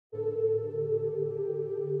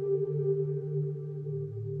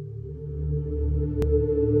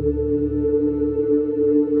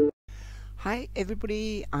Hi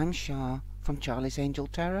everybody, I'm Shah from Charlie's Angel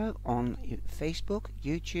Tarot on Facebook,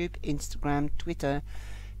 YouTube, Instagram, Twitter,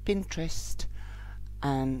 Pinterest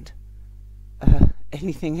and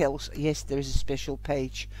anything else. Yes, there is a special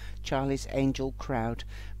page, Charlie's Angel Crowd,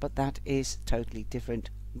 but that is totally different.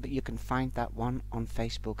 But you can find that one on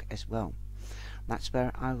Facebook as well. That's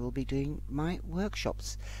where I will be doing my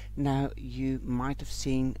workshops. Now, you might have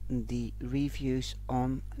seen the reviews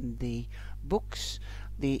on the books,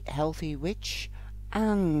 The Healthy Witch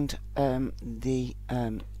and the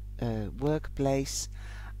Workplace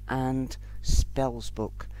and Spells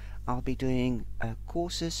book. I'll be doing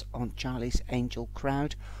courses on Charlie's Angel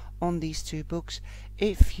Crowd on these two books.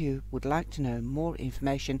 If you would like to know more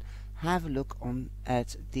information, have a look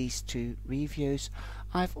at these two reviews.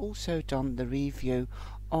 I've also done the review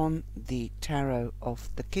on the Tarot of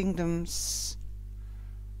the Kingdoms,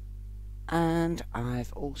 and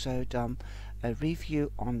I've also done a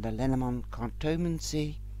review on the Lenormand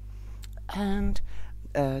Cartomancy and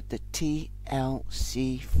the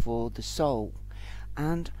TLC for the Soul,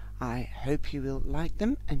 and I hope you will like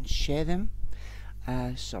them and share them.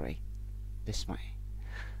 This way,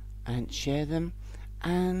 and share them,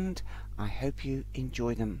 and I hope you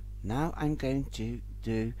enjoy them. Now I'm going to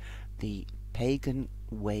do the Pagan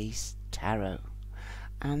Ways Tarot,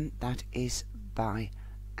 and that is by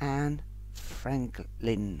Anne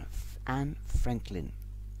Franklin.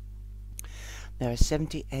 There are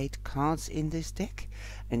 78 cards in this deck,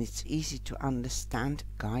 and it's easy to understand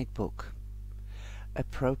guidebook,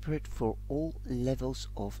 appropriate for all levels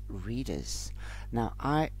of readers. Now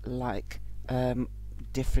I like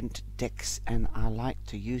different decks, and I like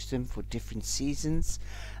to use them for different seasons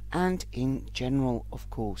and in general, of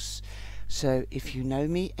course. So if you know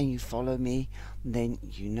me and you follow me, then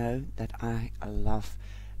you know that I love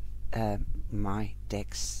my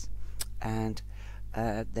decks, and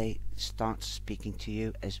they start speaking to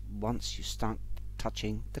you as once you start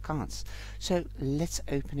touching the cards. So let's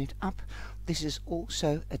open it up. This is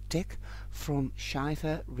also a deck from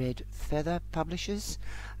Shiver Red Feather Publishers,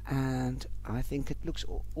 and I think it looks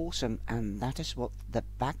awesome, and that is what the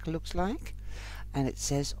back looks like. And it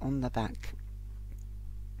says on the back,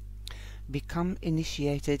 become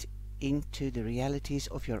initiated into the realities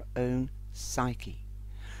of your own psyche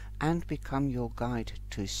and become your guide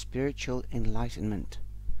to spiritual enlightenment.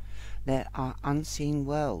 There are unseen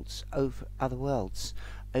worlds, other worlds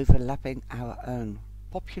overlapping our own,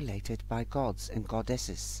 populated by gods and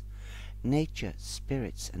goddesses, nature,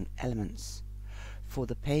 spirits and elements. For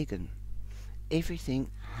the pagan,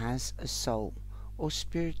 everything has a soul or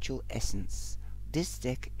spiritual essence. This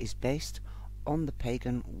deck is based on the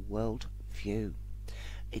pagan world view,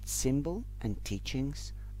 its symbol and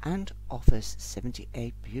teachings, and offers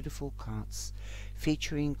 78 beautiful cards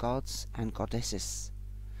featuring gods and goddesses.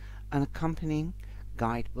 An accompanying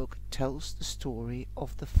guidebook tells the story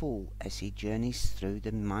of the fool as he journeys through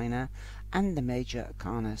the minor and the major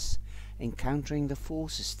arcanas, encountering the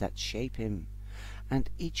forces that shape him and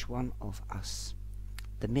each one of us.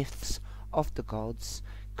 The myths of the gods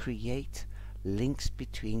create links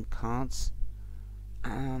between cards,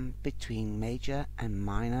 between major and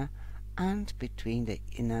minor, and between the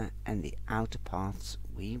inner and the outer paths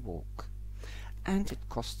we walk. And it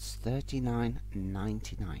costs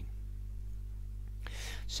 $39.99.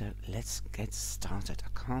 So let's get started. I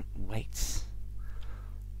can't wait.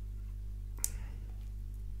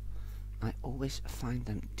 I always find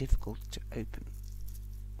them difficult to open.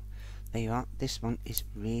 There you are. This one is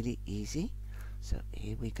really easy. So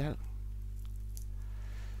here we go.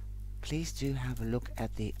 Please do have a look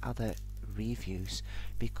at the other reviews,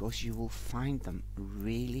 because you will find them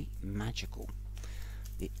really magical.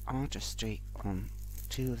 The artistry on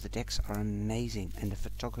two of the decks are amazing, and the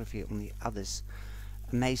photography on the others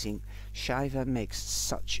amazing. Shiver makes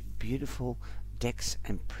such beautiful decks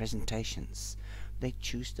and presentations. They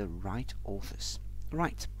choose the right authors.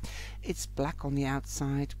 Right, it's black on the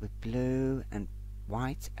outside with blue and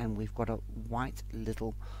white, and we've got a white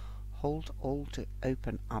little hold all to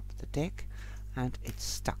open up the deck, and it's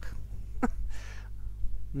stuck.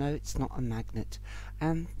 No, it's not a magnet,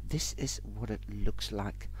 and this is what it looks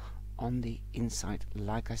like on the inside.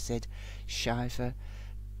 Like I said, Shiver,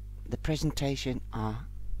 the presentation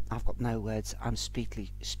I've got no words. I'm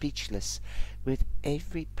speechless with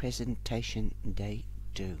every presentation they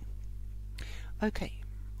do. Okay.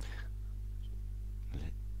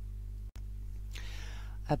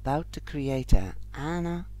 About the creator,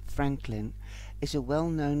 Anna Franklin is a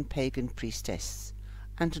well-known pagan priestess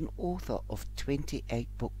and an author of 28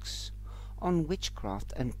 books on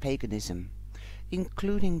witchcraft and paganism,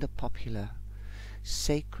 including the popular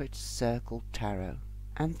Sacred Circle Tarot,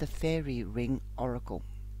 and the Fairy Ring Oracle.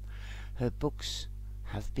 Her books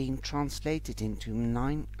have been translated into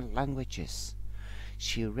 9 languages.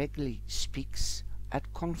 She regularly speaks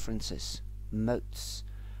at conferences, moots,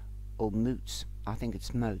 I think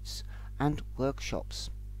it's moats, and workshops.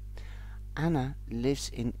 Anna lives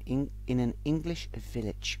in an English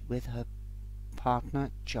village with her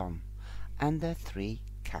partner John and their 3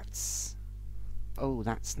 cats. Oh,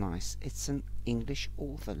 that's nice. It's an English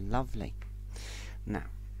author. Lovely. Now,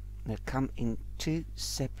 they come in 2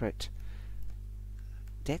 separate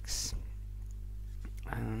decks,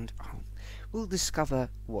 and we'll discover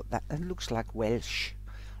what that looks like. Welsh.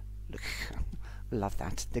 Love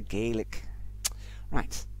that. The Gaelic.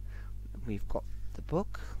 Right. We've got the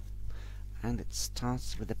book, and it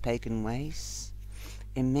starts with the Pagan Ways.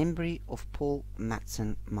 In memory of Paul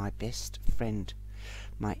Matson, my best friend,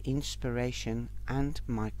 my inspiration and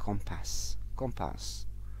my compass. Compass.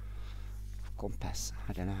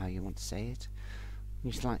 I don't know how you want to say it.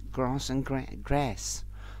 It's like grass and grass,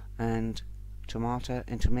 and tomato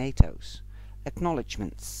and tomatoes.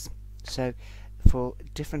 Acknowledgements. So, for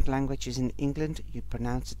different languages in England, you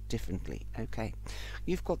pronounce it differently. Okay,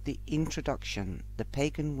 you've got the introduction, the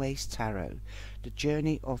Pagan Ways Tarot, the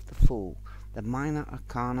Journey of the Fool, the Minor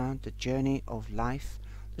Arcana, the Journey of Life,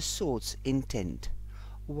 the Swords Intent,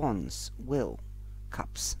 Wands, Will,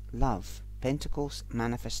 Cups, Love, Pentacles,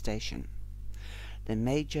 Manifestation. The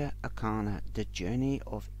Major Arcana, the Journey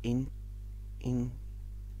of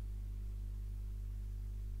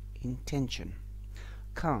Intention.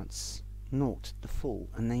 Cards, Naught, the Fool,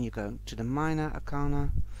 and then you go to the Minor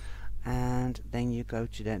Arcana, and then you go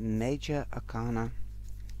to the Major Arcana,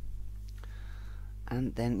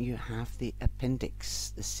 and then you have the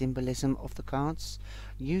appendix, the symbolism of the cards,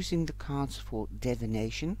 using the cards for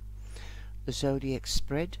divination, the zodiac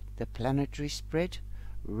spread, the planetary spread,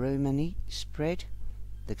 Romany spread,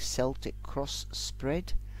 the Celtic cross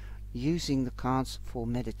spread, using the cards for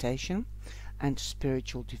meditation and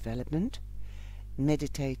spiritual development,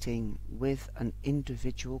 meditating with an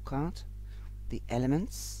individual card, the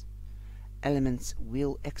elements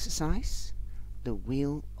wheel exercise, the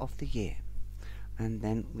wheel of the year, and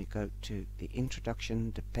then we go to the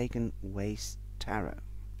introduction, the Pagan Ways Tarot.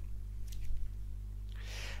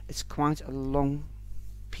 It's quite a long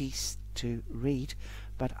piece to read,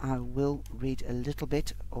 but I will read a little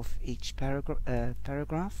bit of each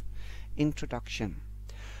paragraph. Introduction.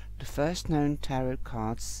 The first known tarot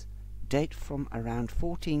cards date from around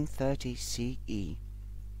 1430 CE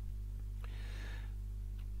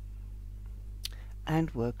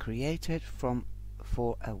and were created for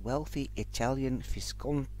a wealthy Italian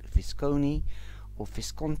Visconti or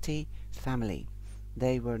Visconti family.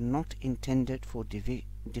 They were not intended for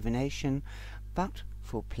divination, but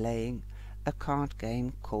for playing a card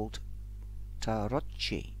game called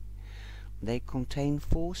tarocchi. They contain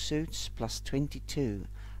 4 suits plus 22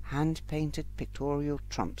 hand-painted pictorial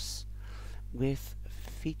trumps with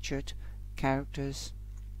featured characters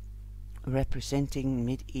representing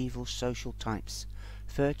medieval social types,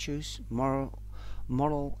 virtues, moral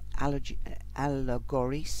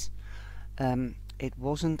allegories. It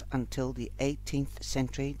wasn't until the 18th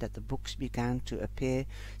century that the books began to appear,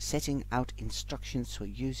 setting out instructions for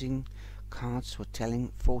using cards for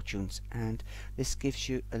telling fortunes, and this gives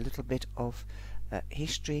you a little bit of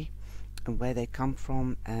history and where they come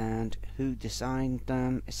from and who designed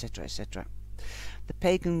them, etc., etc. The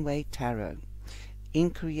Pagan Way Tarot.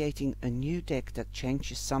 In creating a new deck that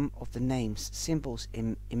changes some of the names, symbols,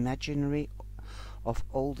 imaginary of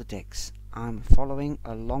older decks, I'm following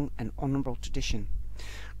a long and honourable tradition.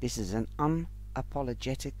 This is an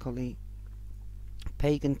unapologetically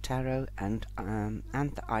pagan tarot, and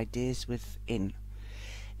the ideas within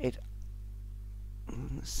it.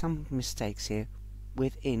 Some mistakes here.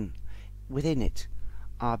 Within it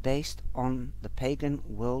are based on the pagan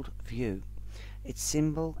world view, its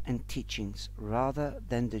symbol and teachings, rather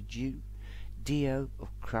than the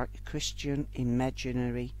Judeo-Christian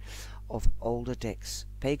imaginary of older decks.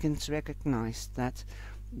 Pagans recognize that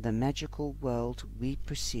the magical world we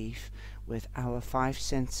perceive with our 5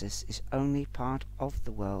 senses is only part of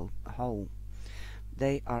the whole.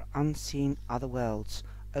 They are unseen other worlds,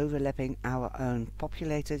 overlapping our own,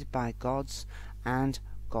 populated by gods and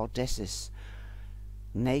goddesses,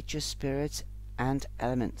 nature spirits and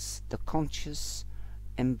elements, the conscious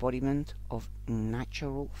embodiment of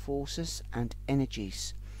natural forces and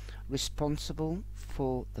energies, responsible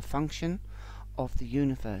for the function of the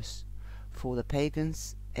universe. For the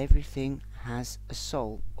pagans, everything has a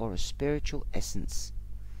soul or a spiritual essence.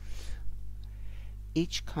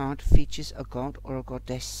 Each card features a god or a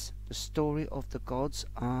goddess. The story of the gods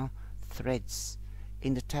are threads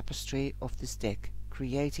in the tapestry of this deck,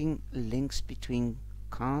 creating links between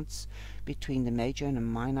cards, between the major and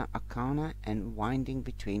minor arcana, and winding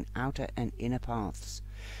between outer and inner paths.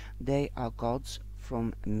 They are gods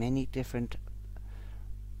from many different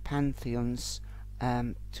pantheons,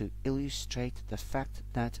 to illustrate the fact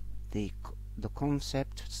that the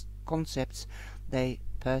concepts they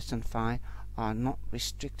personify are not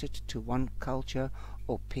restricted to one culture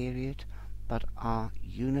or period, but are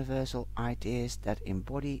universal ideas that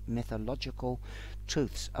embody mythological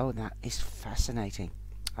truths. Oh, that is fascinating.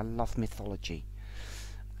 I love mythology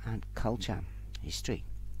and culture, history.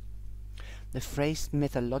 The phrase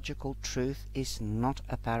mythological truth is not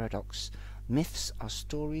a paradox. Myths are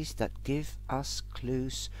stories that give us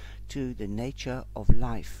clues to the nature of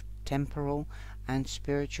life, temporal and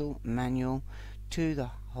spiritual manual to the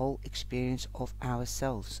whole experience of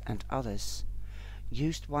ourselves and others.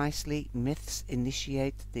 Used wisely, myths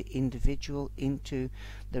initiate the individual into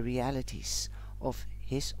the realities of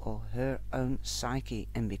his or her own psyche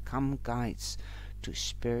and become guides to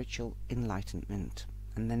spiritual enlightenment.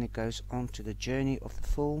 And then it goes on to the journey of the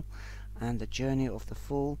Fool. And the journey of the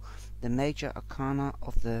Fool, the major arcana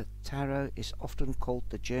of the tarot, is often called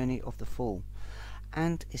the journey of the Fool,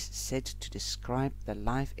 and is said to describe the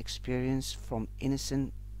life experience from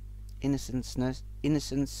innocence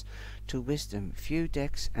to wisdom. Few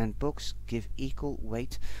decks and books give equal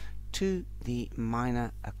weight to the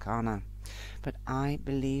minor arcana, but I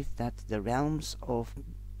believe that the realms of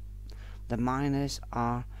the minors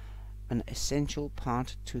are an essential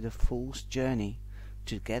part to the Fool's journey.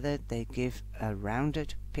 Together they give a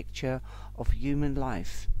rounded picture of human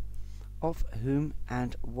life, of whom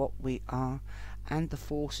and what we are, and the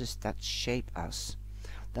forces that shape us.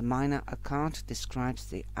 The minor arcana describes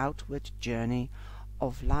the outward journey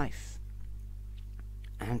of life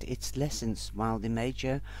and its lessons, while the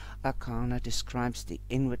major arcana describes the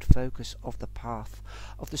inward focus of the path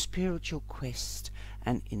of the spiritual quest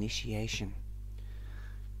and initiation.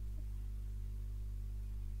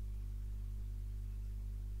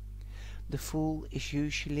 The Fool is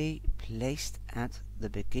usually placed at the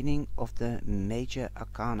beginning of the major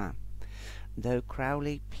arcana, though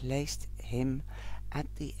Crowley placed him at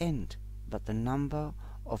the end, but the number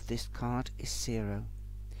of this card is 0,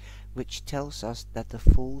 which tells us that the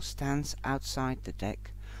Fool stands outside the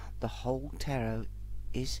deck. The whole tarot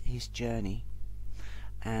is his journey,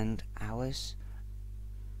 and ours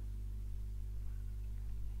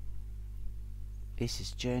is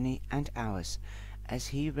his journey and ours, as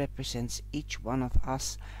he represents each one of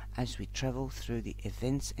us as we travel through the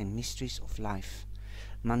events and mysteries of life,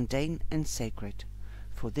 mundane and sacred.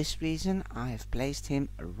 For this reason I have placed him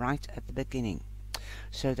right at the beginning,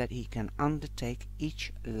 so that he can undertake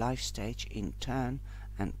each life stage in turn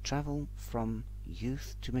and travel from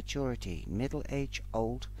youth to maturity, middle age,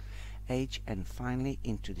 old age, and finally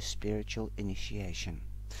into the spiritual initiation.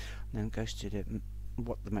 Then it goes to the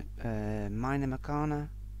what the minor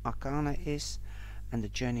arcana is, and the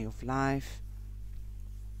journey of life.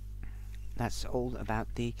 That's all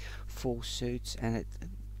about the 4 suits, and it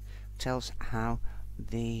tells how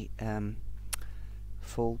the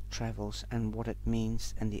Fool travels and what it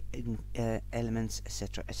means, and the elements,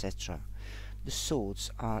 etc., etc. The swords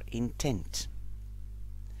are intent.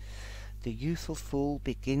 The youthful Fool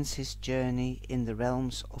begins his journey in the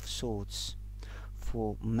realms of swords.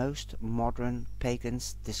 For most modern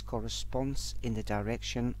pagans this corresponds in the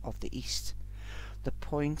direction of the east, the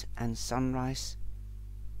point and sunrise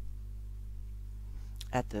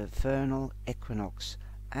at the vernal equinox,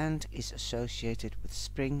 and is associated with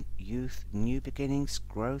spring, youth, new beginnings,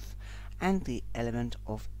 growth, and the element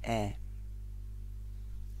of air.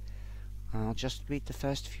 I'll just read the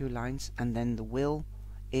first few lines, and then the will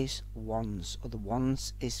is wands, or the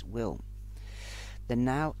wands is will. The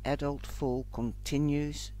now adult Fool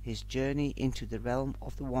continues his journey into the realm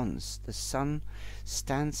of the wands. The sun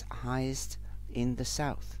stands highest in the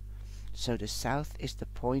south, so the south is the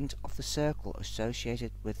point of the circle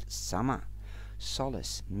associated with summer,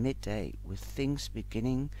 solace, midday, with things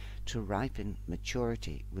beginning to ripen,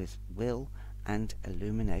 maturity, with will and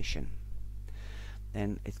illumination.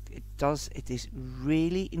 Then it is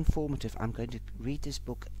really informative. I'm going to read this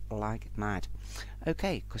book like mad.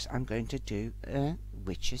 Okay, because I'm going to do a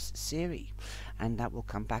Witches series, and that will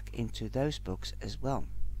come back into those books as well.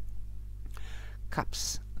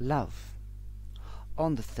 Cups, love.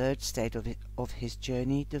 On the 3rd stage of his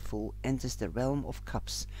journey, the Fool enters the realm of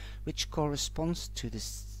cups, which corresponds to the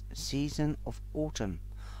season of autumn,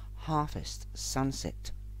 harvest,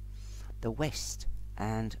 sunset, the west,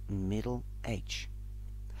 and middle age.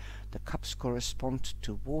 The cups correspond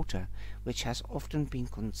to water, which has often been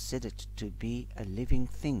considered to be a living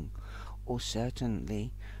thing, or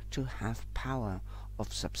certainly to have power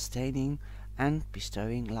of sustaining and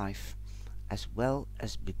bestowing life, as well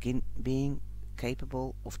as being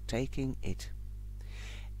capable of taking it.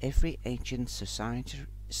 Every ancient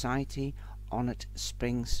society honored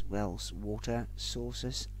springs, wells, water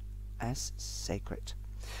sources as sacred.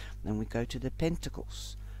 Then we go to the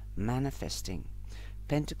pentacles, manifesting.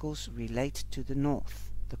 Pentacles relate to the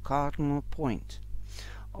north, the cardinal point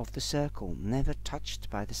of the circle, never touched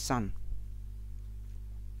by the sun,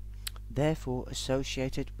 therefore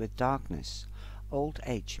associated with darkness, old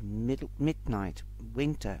age, midnight,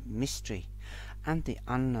 winter, mystery, and the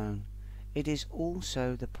unknown. It is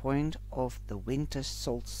also the point of the winter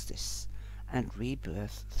solstice and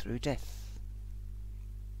rebirth through death.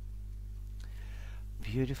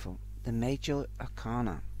 Beautiful. The major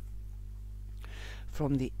arcana.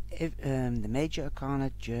 From the major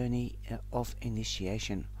arcana journey of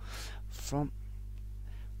initiation, from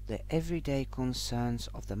the everyday concerns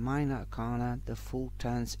of the minor arcana, the fool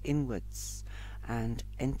turns inwards and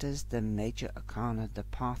enters the major arcana, the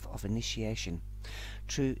path of initiation.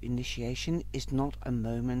 True initiation is not a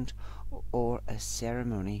moment or a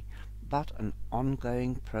ceremony, but an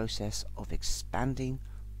ongoing process of expanding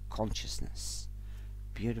consciousness.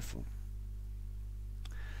 Beautiful.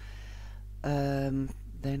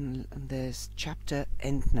 Then there's chapter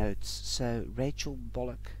endnotes. So Rachel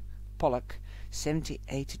Pollock,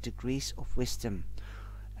 78 Degrees of Wisdom,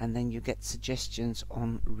 and then you get suggestions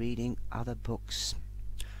on reading other books.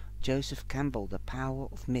 Joseph Campbell, The Power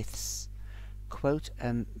of Myths. Quote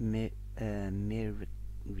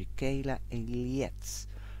Michaela Eliot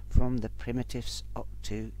from The Primitives up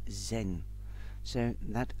to Zen. So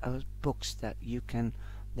that are books that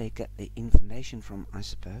they get the information from, I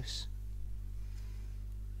suppose.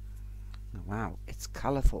 Wow, it's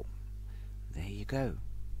colourful. There you go.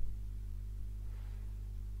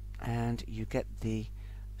 And you get the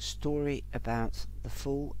story about the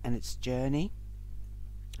Fool and its journey,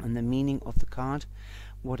 and the meaning of the card,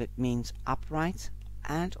 what it means upright,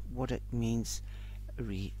 and what it means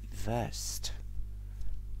reversed.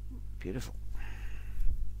 Beautiful.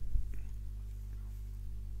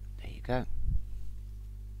 There you go.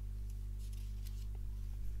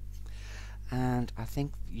 And I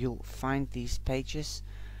think you'll find these pages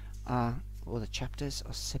or the chapters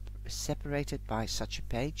are separated by such a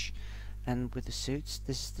page. And with the suits,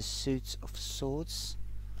 this is the suits of swords.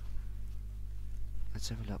 Let's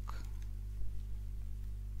have a look.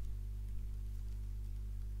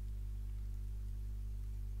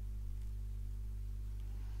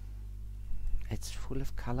 It's full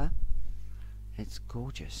of color. It's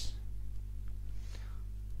gorgeous.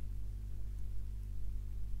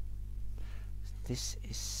 This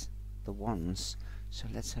is the wands, so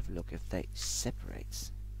let's have a look if they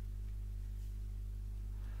separate.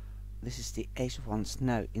 This is the Ace of Wands.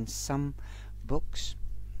 No, in some books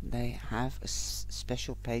they have a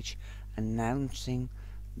special page announcing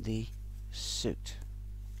the suit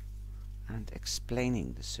and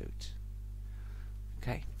explaining the suit.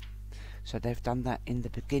 Okay, so they've done that in the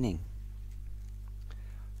beginning.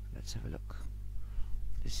 Let's have a look.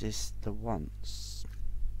 This is the Wands.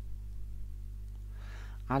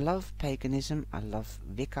 I love paganism, I love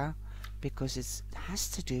Wicca, because it has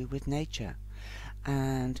to do with nature.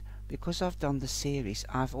 And because I've done the series,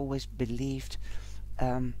 I've always believed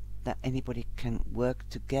that anybody can work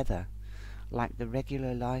together, like the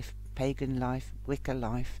regular life, pagan life, Wicca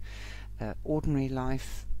life, ordinary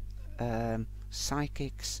life,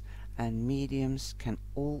 psychics and mediums can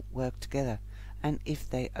all work together. And if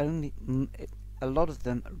they only, a lot of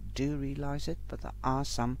them do realize it, but there are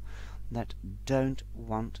some that don't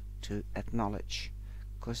want to acknowledge,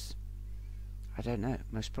 because I don't know,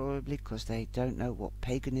 most probably because they don't know what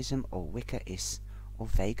paganism or Wicca is, or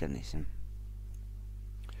veganism.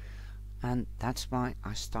 And that's why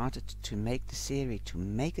I started to make the series, to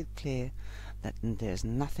make it clear that there's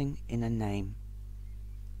nothing in a name,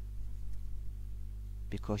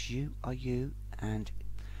 because you are you, and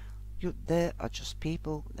there are just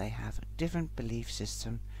people. They have a different belief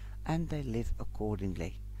system and they live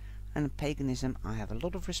accordingly. And paganism, I have a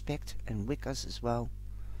lot of respect, and Wiccas as well,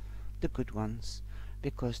 the good ones,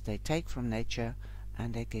 because they take from nature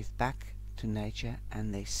and they give back to nature,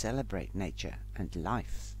 and they celebrate nature and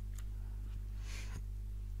life.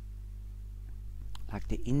 Like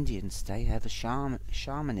the Indians, they have a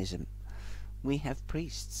shamanism. We have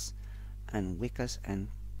priests, and Wiccas and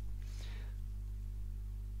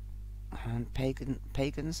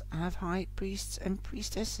pagans have high priests and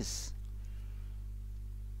priestesses.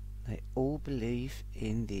 They all believe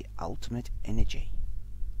in the ultimate energy.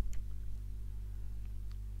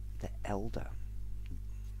 The elder.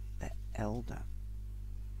 The elder.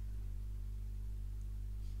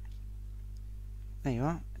 There you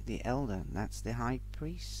are, the elder. That's the high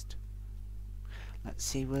priest. Let's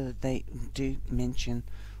see whether they do mention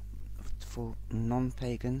for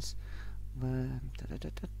non-pagans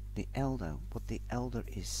the elder, what the elder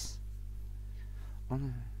is. Oh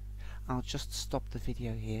no. I'll just stop the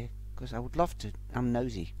video here because I would love to. I'm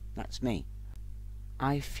nosy. That's me.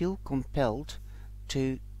 I feel compelled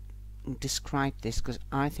to describe this because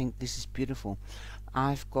I think this is beautiful.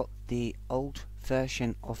 I've got the old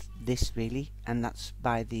version of this really, and that's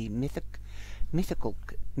by the mythic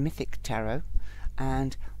tarot,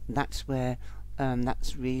 and that's where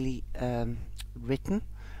that's really written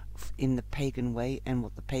in the pagan way and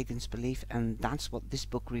what the pagans believe, and that's what this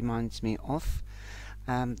book reminds me of.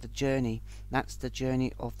 The journey, that's the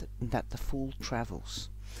journey of that the fool travels,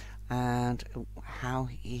 and how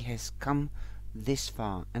he has come this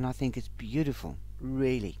far, and I think it's beautiful,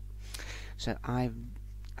 really. So I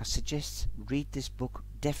suggest read this book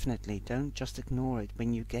definitely. Don't just ignore it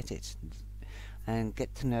when you get it, and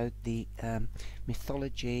get to know the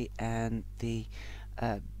mythology and the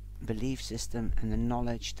belief system and the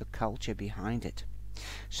knowledge, the culture behind it.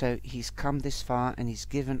 So he's come this far and he's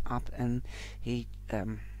given up, and he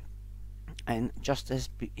and just as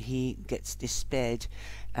he gets despaired,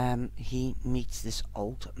 he meets this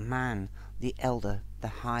old man, the elder, the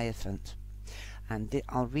Hierophant. And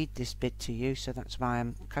I'll read this bit to you, so that's why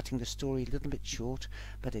I'm cutting the story a little bit short,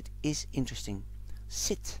 but it is interesting.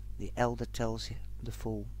 Sit, the elder tells the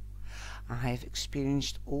fool. I have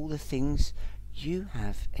experienced all the things you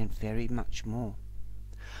have, and very much more.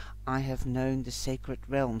 I have known the sacred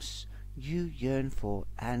realms you yearn for,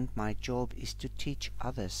 and my job is to teach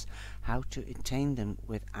others how to attain them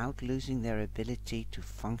without losing their ability to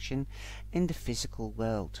function in the physical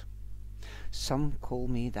world. Some call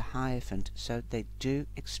me the Hierophant, so they do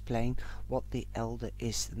explain what the elder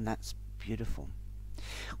is, and that's beautiful.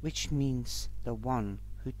 Which means the one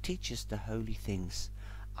who teaches the holy things.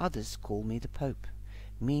 Others call me the Pope,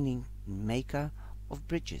 meaning maker of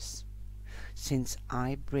bridges. Since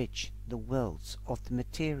I bridge the worlds of the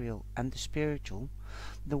material and the spiritual,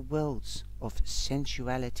 the worlds of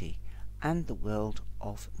sensuality and the world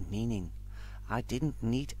of meaning, I didn't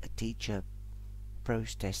need a teacher,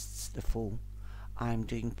 protests the fool. I'm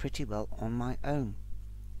doing pretty well on my own.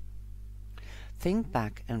 Think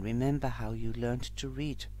back and remember how you learned to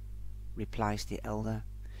read, replies the elder.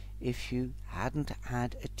 If you hadn't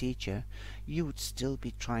had a teacher, you would still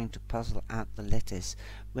be trying to puzzle out the letters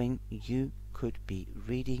when you could be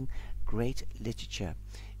reading great literature.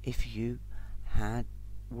 If you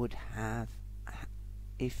could have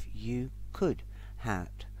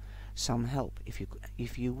some help,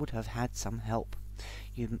 if you would have had some help,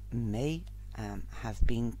 you may have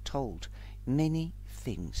been told many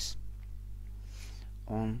things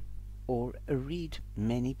on or read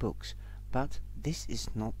many books, but this is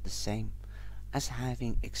not the same as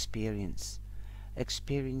having experienced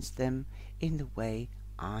them in the way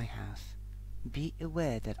I have. Be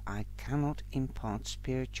aware that I cannot impart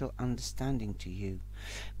spiritual understanding to you,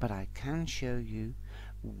 but I can show you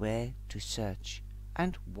where to search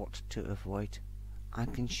and what to avoid. I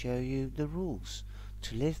can show you the rules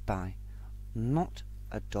to live by, not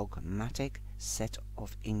a dogmatic set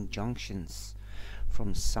of injunctions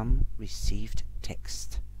from some received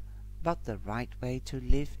text, but the right way to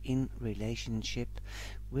live in relationship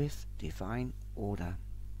with divine order.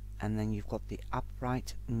 And then you've got the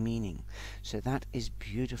upright meaning. So that is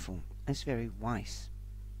beautiful. It's very wise.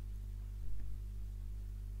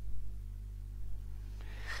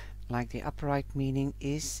 Like the upright meaning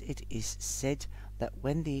is, it is said that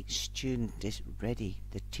when the student is ready,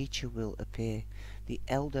 the teacher will appear. The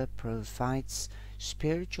elder provides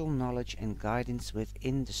spiritual knowledge and guidance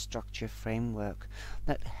within the structure framework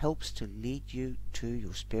that helps to lead you to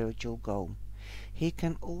your spiritual goal. He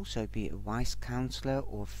can also be a wise counselor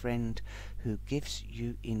or friend who gives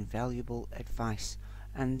you invaluable advice,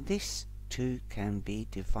 and this too can be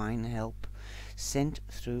divine help sent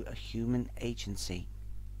through a human agency.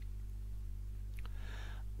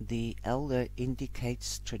 The elder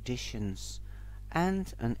indicates traditions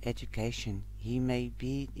and an education. He may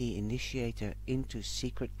be the initiator into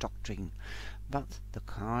secret doctrine, but the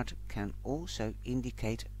card can also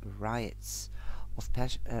indicate rites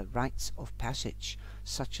of passage,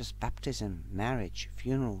 such as baptism, marriage,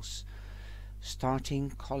 funerals,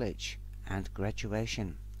 starting college, and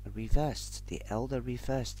graduation. Reversed, the elder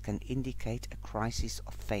reversed can indicate a crisis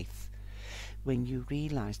of faith. When you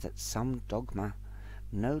realize that some dogma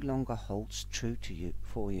no longer holds true to you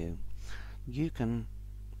for you. You can,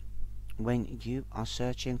 when you are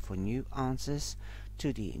searching for new answers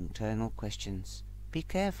to the internal questions, be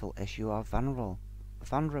careful, as you are vulnerable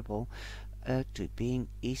to being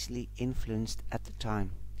easily influenced at the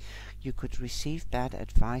time. You could receive bad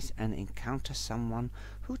advice and encounter someone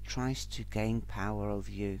who tries to gain power over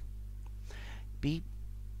you.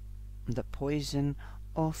 The poison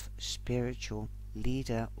of spiritual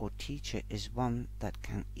leader or teacher is one that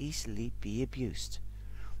can easily be abused.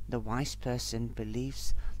 The wise person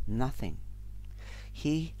believes nothing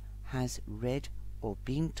he has read or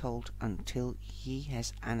been told until he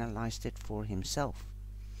has analyzed it for himself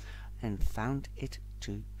and found it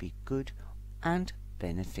to be good and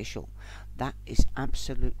beneficial. That is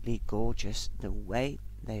absolutely gorgeous, the way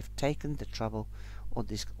they've taken the trouble, or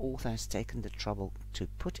this author has taken the trouble to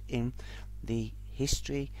put in the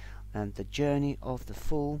history and the journey of the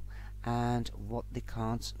fool and what the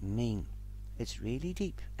cards mean. It's really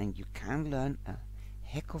deep and you can learn a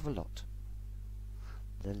heck of a lot.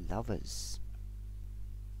 The Lovers.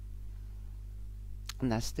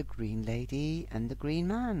 And that's the Green Lady and the Green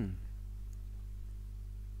Man.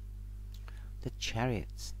 The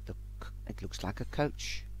Chariot. It looks like a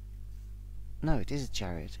coach. No, it is a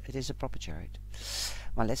chariot. It is a proper chariot.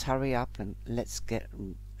 Well, let's hurry up and let's get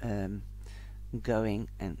going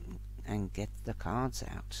and get the cards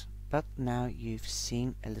out. But now you've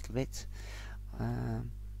seen a little bit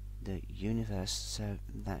the universe. So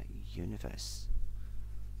that universe,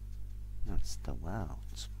 that's the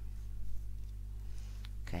world.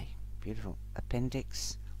 Okay, beautiful.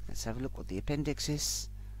 Appendix. Let's have a look what the appendix is.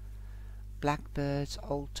 Blackbirds,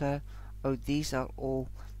 altar. Oh, these are all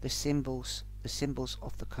the symbols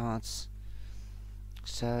of the cards.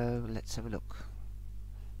 So let's have a look.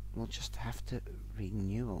 We'll just have to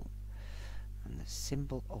renewal and the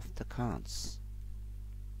symbol of the cards.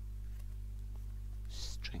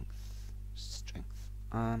 Strength.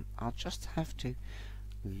 I'll just have to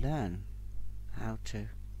learn how to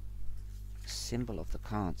symbol of the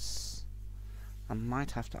cards. I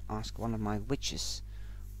might have to ask one of my witches,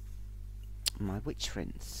 my witch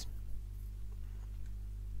friends.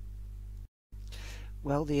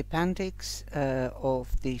 Well, the appendix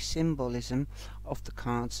of the symbolism of the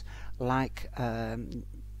cards, like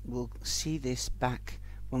we'll see this back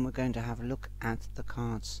when we're going to have a look at the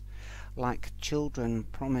cards. Like children,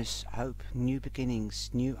 promise, hope, new beginnings,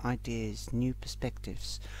 new ideas, new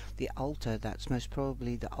perspectives. The altar, that's most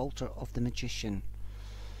probably the altar of the magician.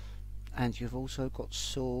 And you've also got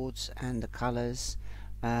swords and the colours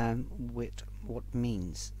with what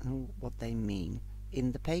they mean.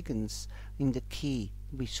 In the pagans, in the key,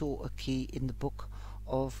 we saw a key in the book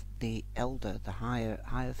of the elder, the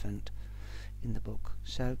Hierophant in the book.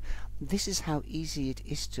 So this is how easy it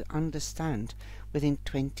is to understand within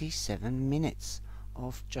 27 minutes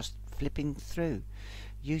of just flipping through,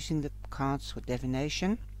 using the cards for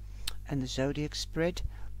divination and the zodiac spread.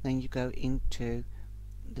 Then you go into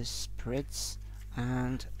the spreads,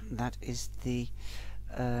 and that is the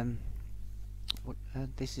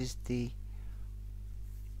this is the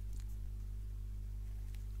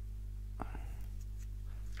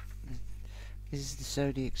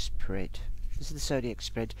zodiac spread. This is the zodiac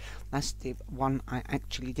spread. That's the one I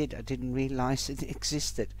actually did. I didn't realise it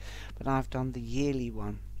existed, but I've done the yearly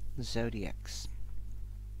one, the zodiacs,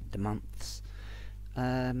 the months.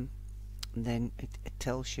 Then it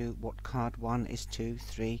tells you what card 1 is, 2,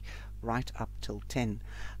 3, right up till 10,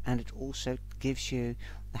 and it also gives you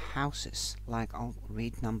the houses. Like I'll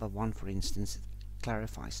read number 1 for instance.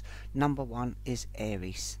 Clarifies. Number 1 is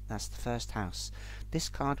Aries. That's the first house. This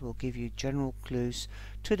card will give you general clues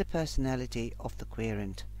to the personality of the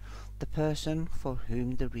querent, the person for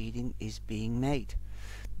whom the reading is being made.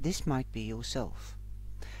 This might be yourself.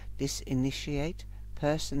 This innate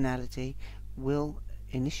personality will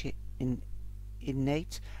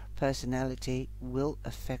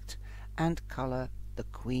affect and color the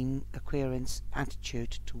querent's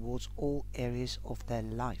attitude towards all areas of their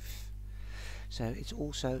life. So it's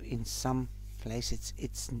also in some places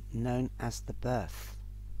it's known as the birth.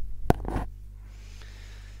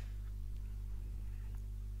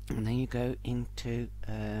 And then you go into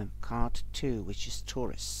card 2, which is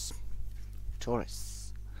Taurus.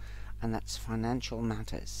 And that's financial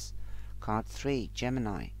matters. Card 3,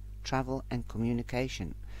 Gemini, travel and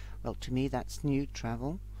communication. Well, to me that's new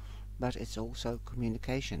travel, but it's also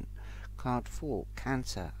communication. Card 4,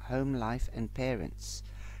 Cancer, home life and parents.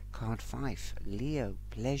 Card 5, Leo,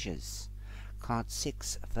 pleasures. Card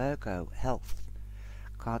 6, Virgo, health.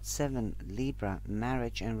 Card 7, Libra,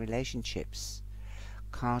 marriage and relationships.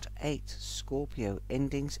 Card 8, Scorpio,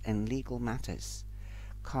 endings and legal matters.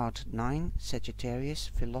 Card 9, Sagittarius,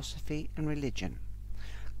 philosophy and religion.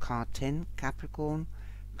 Card 10, Capricorn,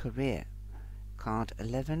 career. Card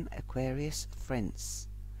 11, Aquarius, friends.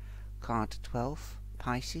 Card 12,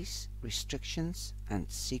 Pisces, restrictions and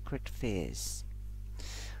secret fears.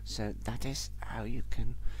 So that is how you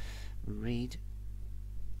can read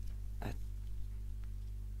a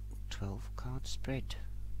 12 card spread.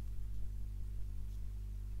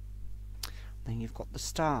 Then you've got the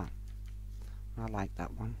star. I like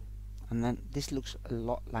that one. And then this looks a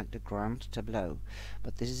lot like the Grand Tableau,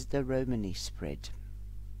 but this is the Romany spread.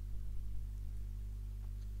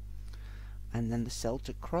 And then the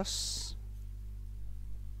Celtic cross,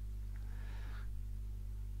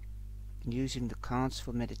 using the cards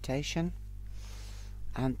for meditation.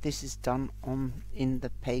 And this is done in the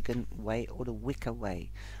pagan way, or the Wicca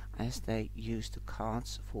way, as they use the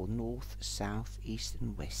cards for north, south, east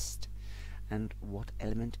and west, and what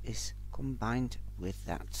element is combined with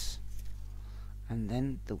that. And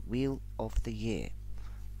then the wheel of the year,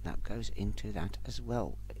 that goes into that as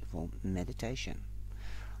well for meditation.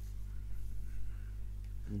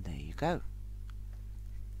 And there you go.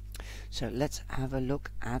 So let's have a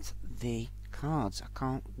look at the cards. I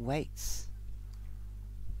can't wait.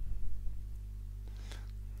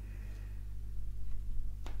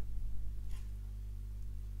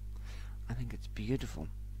 I think it's beautiful.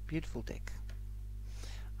 Beautiful deck.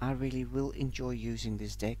 I really will enjoy using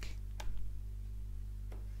this deck.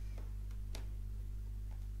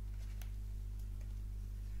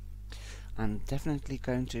 I'm definitely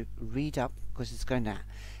going to read up, because it's going to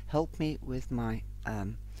help me with my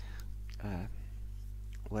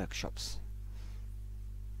workshops.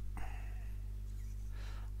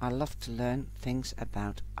 I love to learn things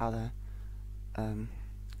about other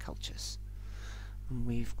cultures.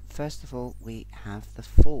 And first of all we have the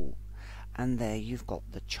Fool, and there you've got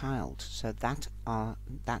the child. So that's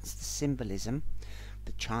the symbolism.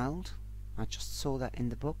 The child, I just saw that in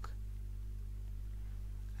the book,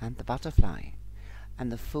 and the butterfly.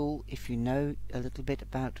 And the Fool, if you know a little bit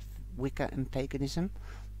about Wicca and paganism,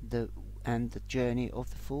 and the journey of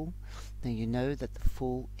the Fool, then you know that the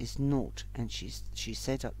Fool is naught. And she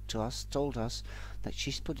said to us, told us that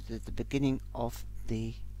she's put it at the beginning of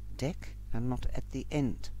the deck and not at the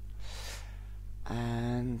end.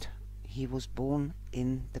 And he was born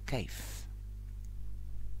in the cave.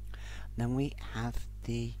 Then we have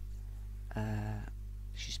the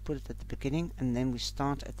she's put it at the beginning, and then we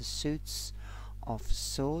start at the suits of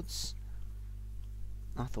swords.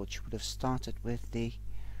 I thought she would have started with the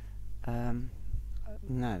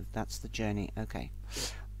no, that's the journey. Okay,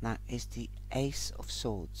 that is the Ace of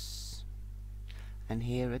Swords. And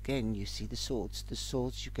here again you see the swords. The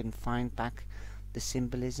swords, you can find back the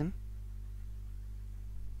symbolism.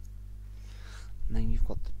 And then you've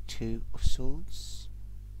got the Two of Swords.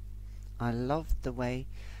 I love the way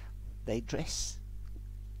they dress.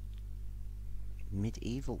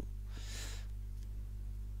 Medieval.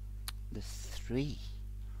 The Three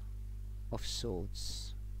of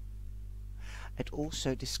Swords. It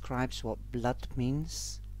also describes what blood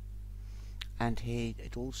means, and here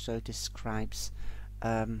it also describes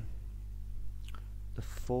the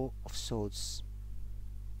Four of Swords.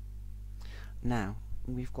 Now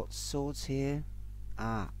we've got swords here.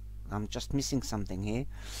 I'm just missing something here.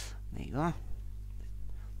 There you are.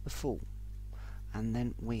 The Fool. And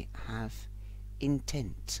then we have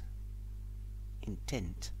intent.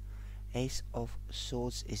 Intent. Ace of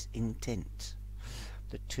Swords is intent.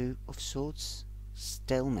 The Two of Swords,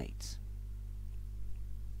 stalemate.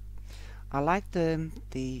 I like the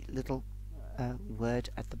little word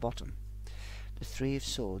at the bottom. The Three of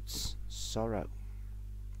Swords, sorrow.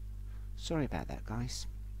 Sorry about that, guys.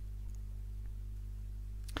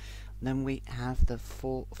 Then we have the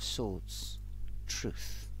Four of Swords,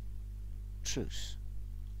 truth. Truth.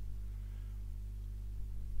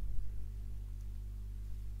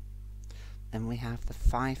 Then we have the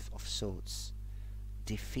Five of Swords,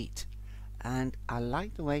 defeat. And I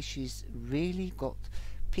like the way she's really got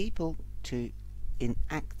people to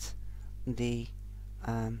enact the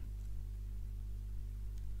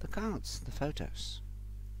cards, the photos.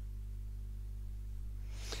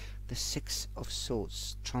 The Six of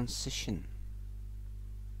Swords, transition.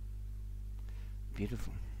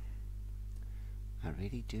 Beautiful. I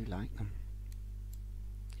really do like them.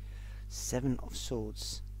 Seven of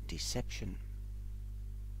Swords, deception.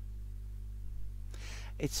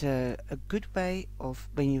 It's a good way of,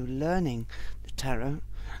 when you're learning the tarot,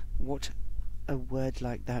 what a word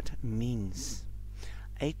like that means.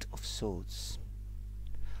 Eight of Swords,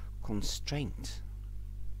 constraint.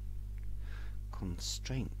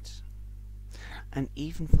 Constraint. And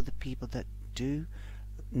even for the people that do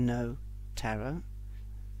no terror.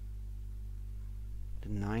 The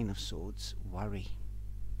Nine of Swords, worry.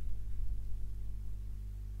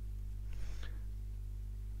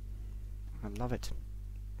 I love it.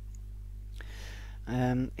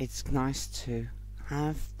 It's nice to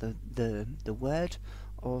have the word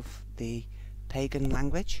of the pagan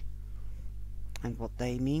language and what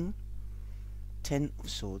they mean. 10 of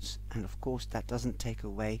Swords, and of course that doesn't take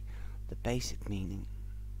away the basic meaning.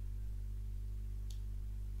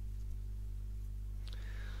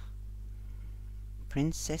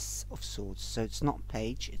 Princess of Swords, so it's not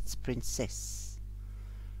page, it's princess.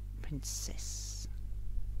 Princess.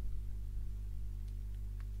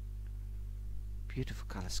 Beautiful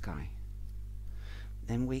colour sky.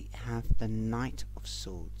 Then we have the Knight of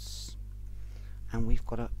Swords, and we've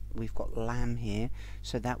got lamb here,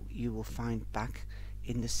 so that you will find back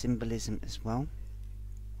in the symbolism as well.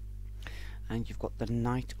 And you've got the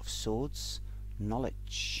Knight of Swords,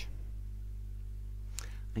 knowledge,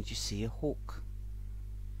 and you see a hawk.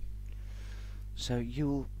 So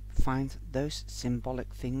you'll find those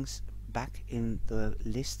symbolic things back in the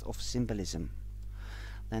list of symbolism.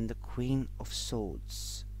 Then the Queen of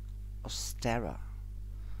Swords, austera,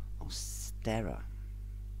 austera,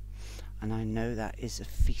 and I know that is a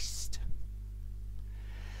feast.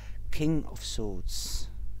 King of Swords,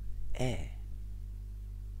 air.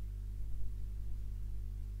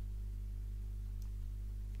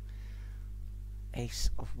 Ace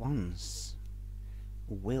of Wands,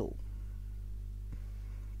 will.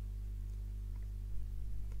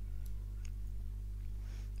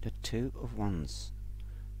 The Two of Wands,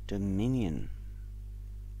 dominion.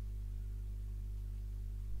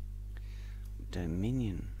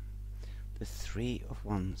 Dominion. The Three of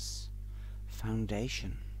Wands,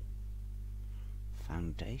 foundation.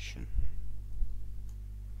 Foundation.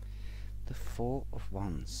 The Four of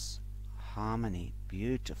Wands, harmony,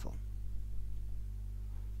 beautiful.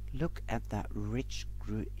 Look at that rich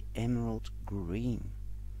emerald green.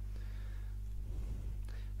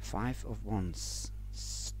 Five of Wands,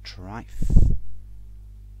 strife.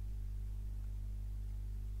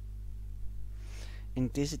 In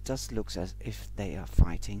this it does look as if they are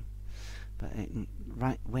fighting, but in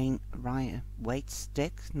Waite's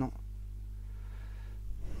deck, not.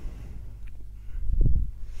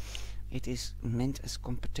 It is meant as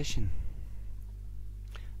competition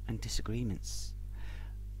and disagreements.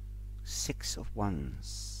 Six of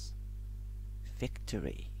Wands,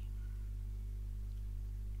 victory.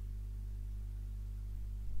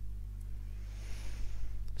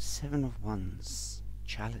 Seven of Wands,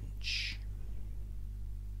 challenge.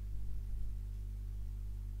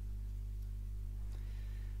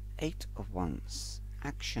 Eight of Wands,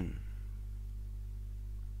 action.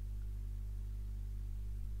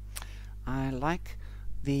 I like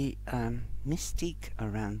the mystique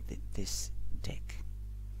around this deck.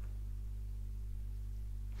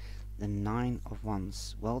 The Nine of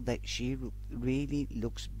Wands, well, she really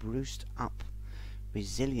looks bruised up.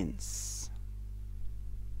 Resilience.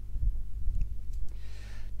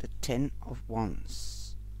 The Ten of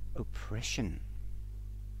Wands, oppression.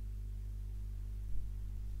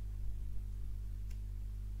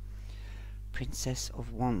 Princess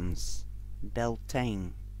of Wands,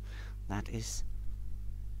 Beltane. That is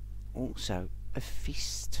also a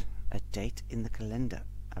feast, a date in the calendar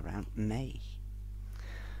around May,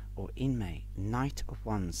 or in May. Knight of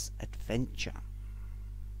Wands, adventure.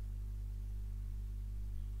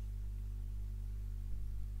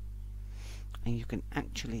 And you can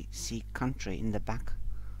actually see country in the back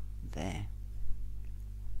there.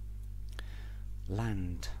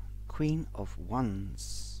 Land, Queen of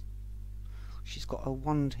Wands. She's got a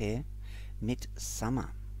wand here,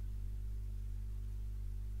 midsummer.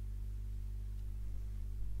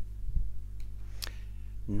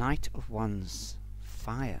 Knight of Wands,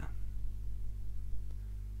 fire.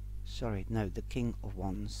 Sorry, no, the King of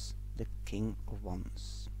Wands. The King of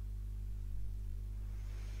Wands.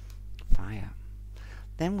 Fire.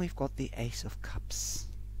 Then we've got the Ace of Cups.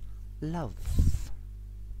 Love.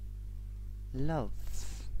 Love.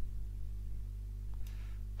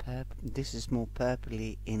 This is more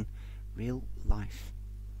purpley in real life.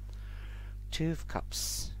 Two of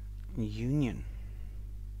Cups. Union.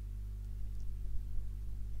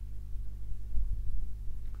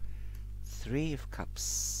 Three of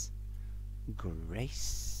Cups,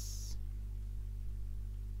 grace.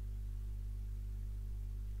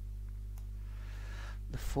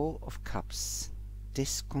 The Four of Cups,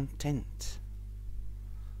 discontent.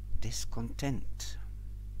 Discontent.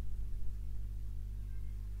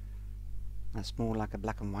 That's more like a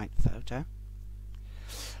black and white photo.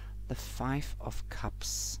 The Five of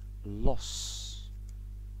Cups, loss.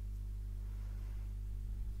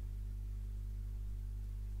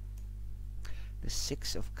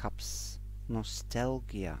 Six of Cups,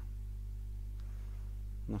 nostalgia.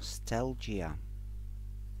 Nostalgia.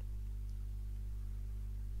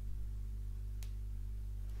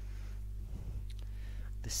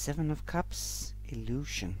 The Seven of Cups,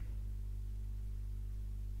 illusion.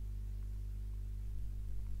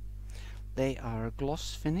 They are a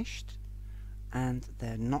gloss finished and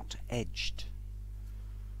they're not edged.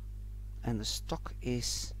 And the stock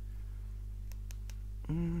is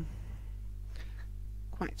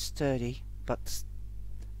quite sturdy, but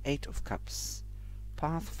Eight of Cups,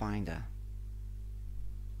 Pathfinder.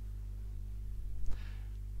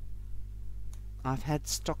 I've had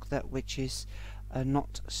stock that which is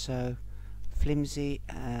not so flimsy.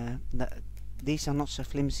 These are not so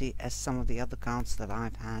flimsy as some of the other cards that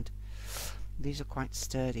I've had. These are quite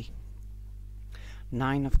sturdy.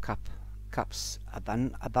 Nine of Cups,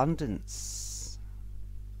 abundance.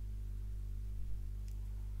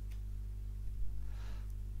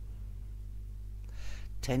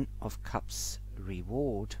 Ten of Cups,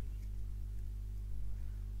 reward.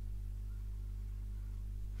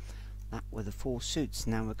 That were the four suits.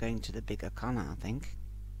 Now we're going to the big arcana, I think.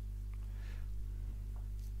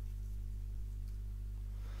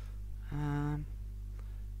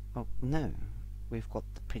 Oh no, we've got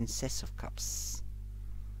the Princess of Cups.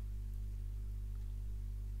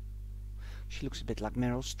 She looks a bit like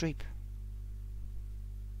Meryl Streep.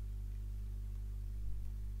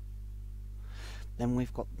 Then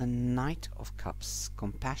we've got the Knight of Cups,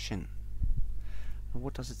 compassion. And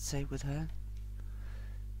what does it say with her?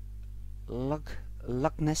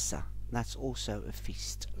 Lugnessa. That's also a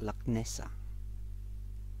feast. Lugnessa.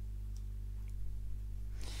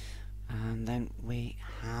 And then we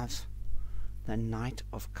have the Knight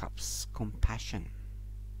of Cups, compassion.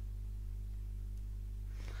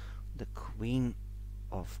 The Queen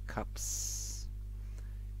of Cups,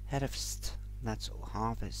 herfst. That's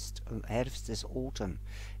harvest. Herfst is autumn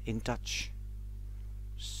in Dutch.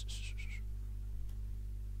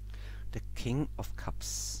 The King of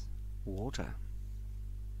Cups, water.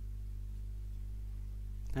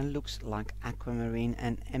 And looks like aquamarine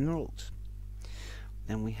and emerald.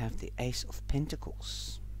 Then we have the Ace of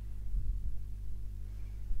Pentacles.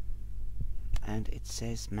 And it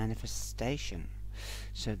says manifestation.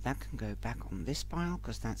 So that can go back on this pile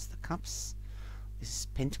because that's the cups. This is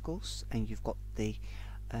pentacles, and you've got the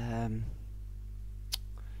the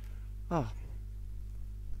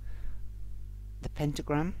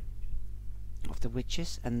pentagram of the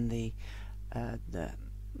witches, and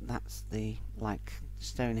that's the like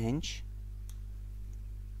Stonehenge.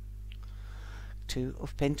 Two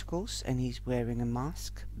of Pentacles, and he's wearing a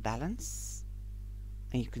mask, balance,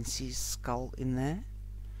 and you can see his skull in there,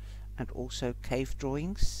 and also cave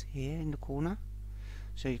drawings here in the corner,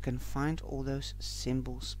 so you can find all those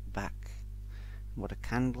symbols back. What a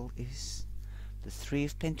candle is. The Three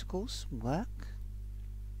of Pentacles, work.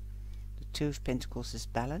 The Two of Pentacles is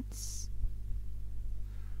balance,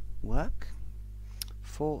 work.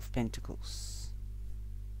 Four of Pentacles.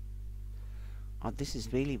 Oh, this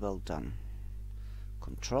is really well done.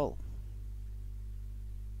 Control.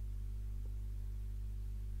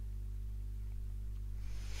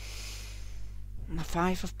 The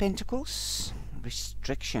Five of Pentacles,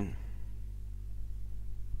 restriction.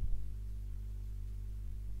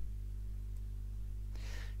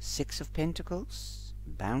 Six of Pentacles,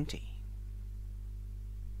 bounty.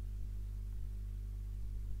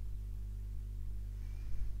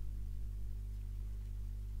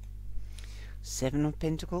 Seven of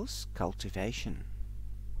Pentacles, cultivation.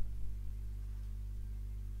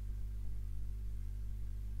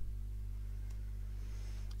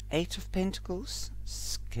 Eight of Pentacles,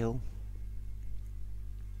 skill.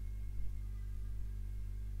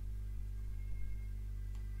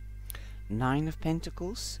 Nine of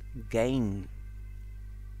Pentacles, gain.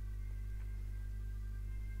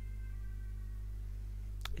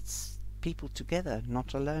 It's people together,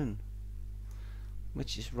 not alone,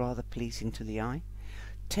 which is rather pleasing to the eye.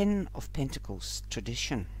 Ten of Pentacles,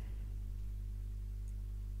 tradition.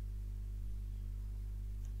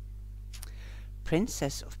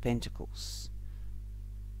 Princess of Pentacles,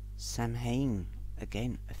 Samhain,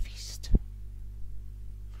 again a feast.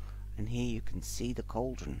 And here you can see the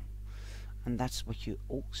cauldron, and that's what you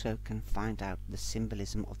also can find out, the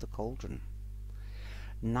symbolism of the cauldron.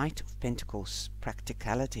 Knight of Pentacles,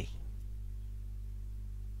 practicality.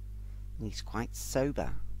 He's quite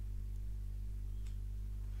sober.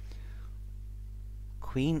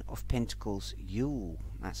 Queen of Pentacles, Yule,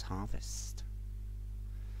 that's harvest.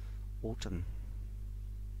 Autumn.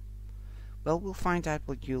 Well, we'll find out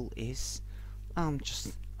what Yule is. I've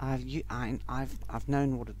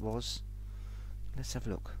known what it was. Let's have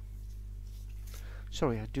a look.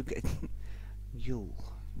 Sorry, I do get Yule.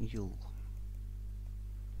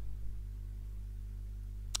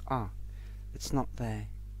 Ah, it's not there.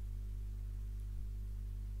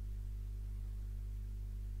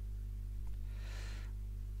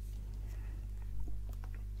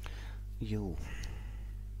 Yule.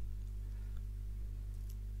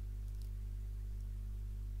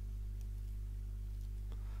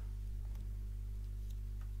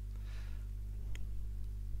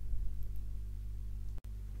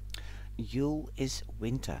 Yule is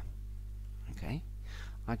winter. Okay,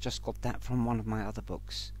 I just got that from one of my other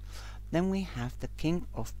books. Then we have the King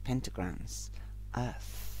of Pentagrams,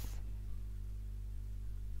 Earth.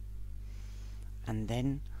 And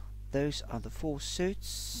then those are the 4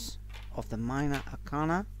 suits of the minor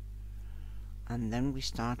arcana. And then we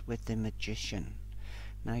start with the Magician.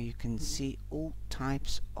 Now you can see all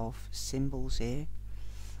types of symbols here.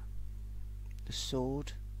 The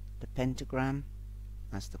sword, the pentagram,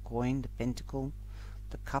 that's the coin, the pentacle,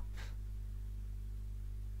 the cup.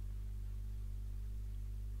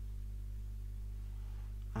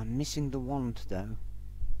 I'm missing the wand though.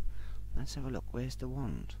 Let's have a look. Where's the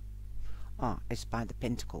wand? Ah, it's by the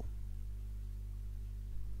pentacle.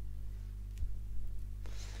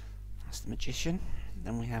 That's the Magician.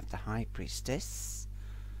 Then we have the High Priestess.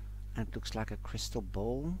 And it looks like a crystal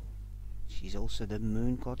ball. She's also the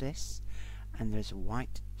moon goddess. And there's a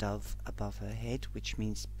white dove above her head, which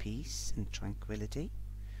means peace and tranquility.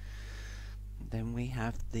 Then we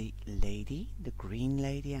have the lady, the green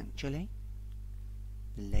lady actually.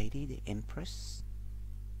 The lady, the empress.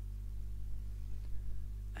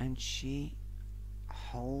 And she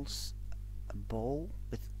holds a bowl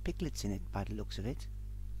with piglets in it by the looks of it.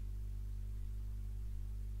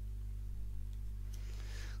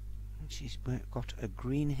 And she's got a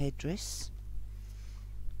green headdress.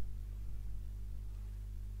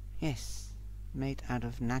 Yes, made out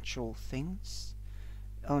of natural things.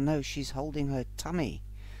 Oh no, she's holding her tummy.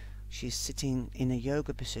 She's sitting in a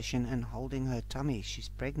yoga position and holding her tummy. She's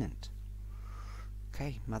pregnant.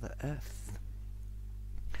 Okay, Mother Earth.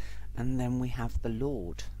 And then we have the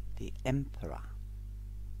Lord, the Emperor.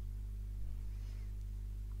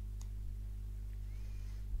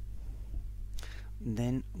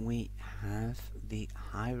 Then we have the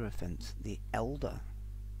Hierophant, the Elder.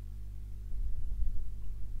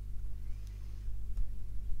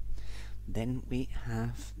 Then we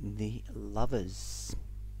have the Lovers.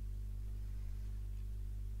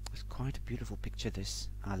 It's quite a beautiful picture, this.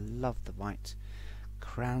 I love the white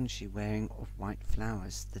crown she's wearing of white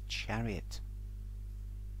flowers. The Chariot.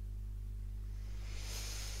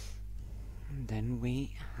 And then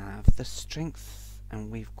we have the Strength,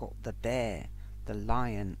 and we've got the bear, the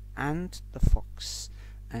lion, and the fox,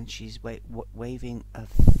 and she's waving a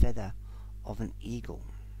feather of an eagle.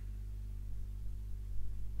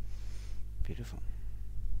 Beautiful.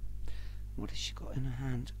 What has she got in her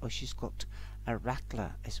hand? Oh, she's got a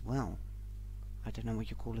rattler as well. I don't know what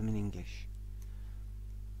you call them in English.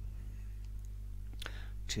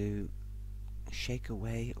 To shake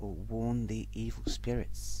away or warn the evil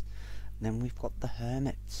spirits. Then we've got the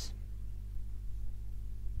Hermit.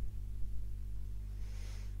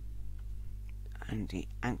 And he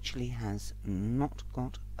actually has not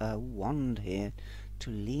got a wand here to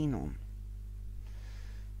lean on.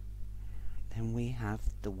 Then we have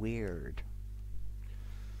the Weird.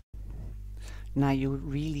 Now you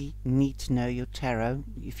really need to know your tarot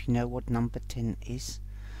if you know what number 10 is,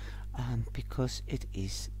 because it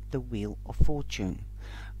is the Wheel of Fortune.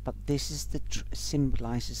 But this is the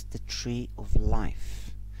symbolizes the tree of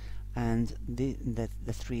life and the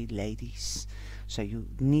 3 ladies. So you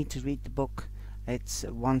need to read the book. It's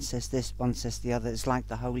one says this, one says the other. It's like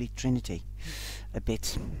the Holy Trinity a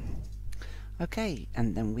bit. Okay,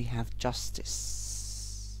 and then we have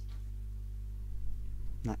Justice.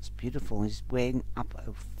 That's beautiful. He's wearing up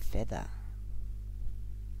a feather.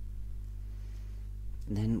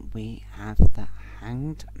 Then we have the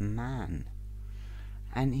Hanged Man.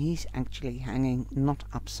 And he's actually hanging not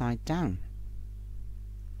upside down.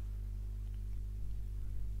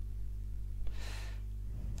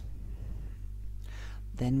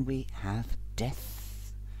 Then we have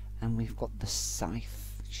Death. And we've got the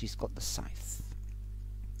Scythe. She's got the Scythe.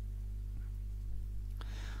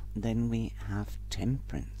 Then we have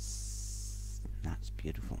Temperance. That's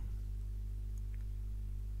beautiful.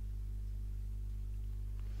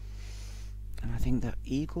 And I think the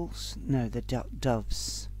eagles, no, the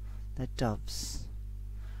doves. The doves.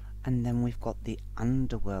 And then we've got the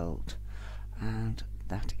underworld. And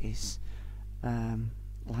that is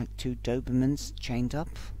like 2 Dobermans chained up.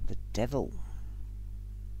 The devil.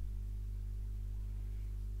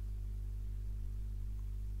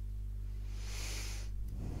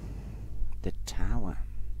 the tower.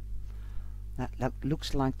 That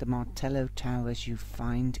looks like the Martello towers you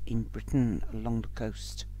find in Britain along the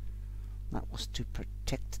coast. That was to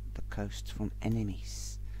protect the coast from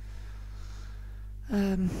enemies.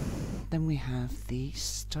 Then we have the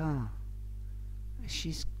star.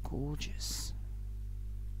 She's gorgeous.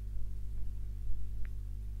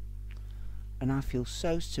 And I feel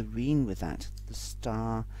so serene with that. The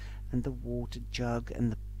star and the water jug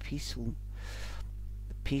and the peace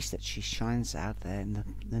that she shines out there, and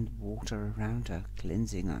the water around her,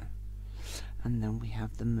 cleansing her. And then we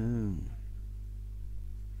have the moon.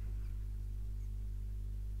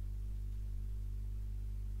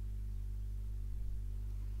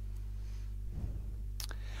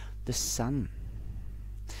 The sun.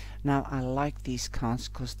 Now I like these cards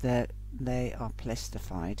because they are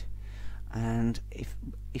plastified, and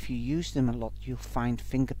if you use them a lot you'll find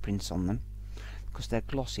fingerprints on them because they're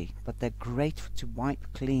glossy, but they're great to wipe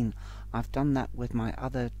clean. I've done that with my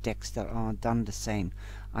other decks that are done the same.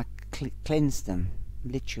 I cleanse them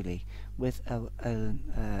literally with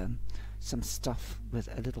some stuff with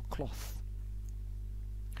a little cloth.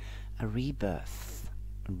 A rebirth.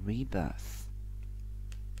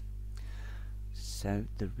 So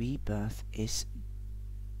the rebirth is,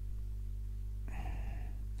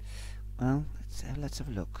 well, let's have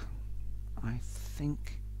a look. I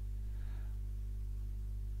think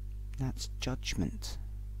that's judgment.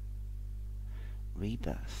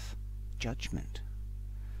 Rebirth, judgment.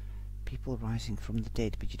 People rising from the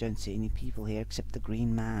dead, but you don't see any people here except the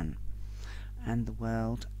green man and the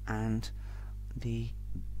world and the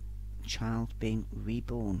child being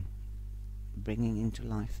reborn, bringing into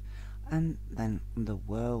life. And then the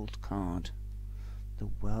world card. The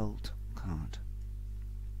world card.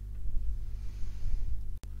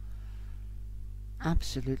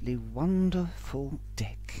 Absolutely wonderful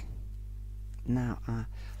deck. Now,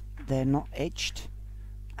 they're not edged,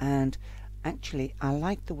 and actually I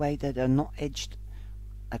like the way that they're not edged.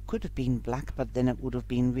 It could have been black, but then it would have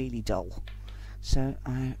been really dull. So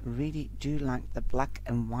I really do like the black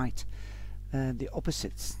and white, the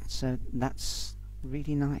opposites. So that's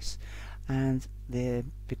really nice. And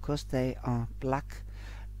because they are black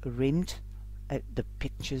rimmed, the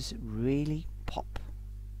pictures really pop.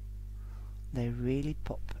 They really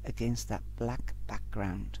pop against that black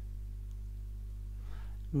background.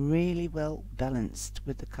 Really well balanced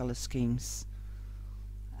with the color schemes,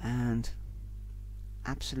 and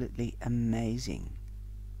absolutely amazing.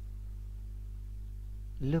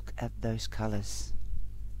 Look at those colors.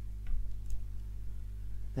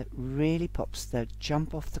 That really pops. They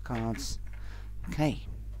jump off the cards. Okay,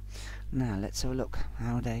 now let's have a look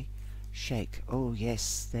how they shake. Oh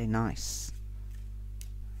yes, they're nice.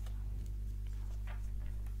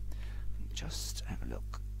 Just have a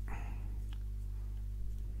look.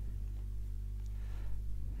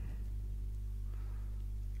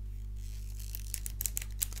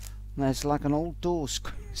 There's like an old door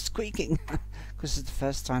squeaking because it's the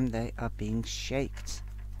first time they are being shaked.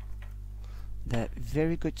 They're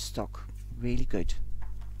very good stock, really good.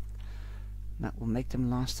 That will make them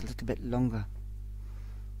last a little bit longer.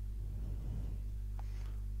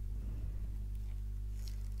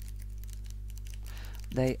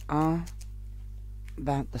 They are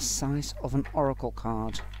about the size of an oracle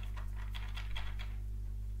card.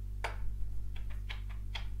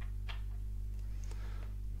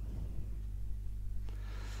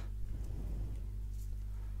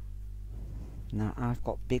 Now I've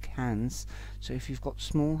got big hands, so if you've got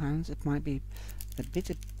small hands it might be a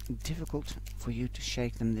bit difficult for you to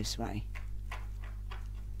shake them this way.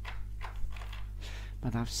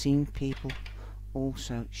 But I've seen people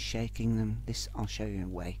also shaking them. This, I'll show you a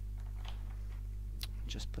way.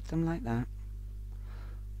 Just put them like that.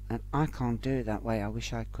 And I can't do it that way. I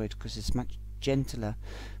wish I could, because it's much gentler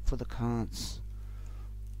for the cards.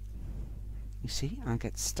 You see, I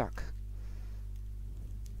get stuck.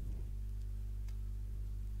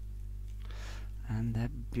 And they're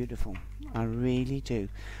beautiful. I really do.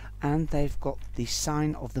 And they've got the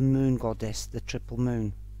sign of the moon goddess, the triple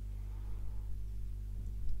moon.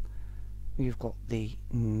 You've got the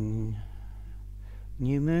new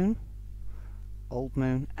moon, old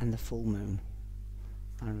moon, and the full moon.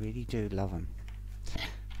 I really do love them.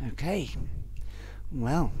 Okay,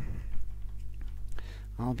 well,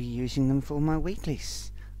 I'll be using them for my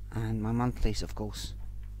weeklies and my monthlies, of course.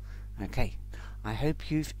 Okay, I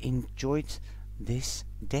hope you've enjoyed this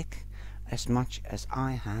deck as much as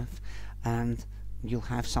I have, and you'll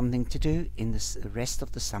have something to do in the rest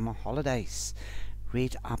of the summer holidays.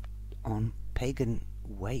 Read up on pagan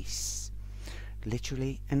ways,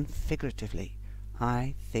 literally and figuratively.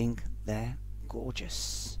 I think they're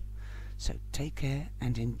gorgeous. So take care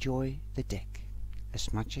and enjoy the deck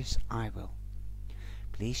as much as I will.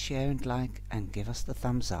 Please share and like and give us the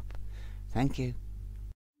thumbs up. Thank you.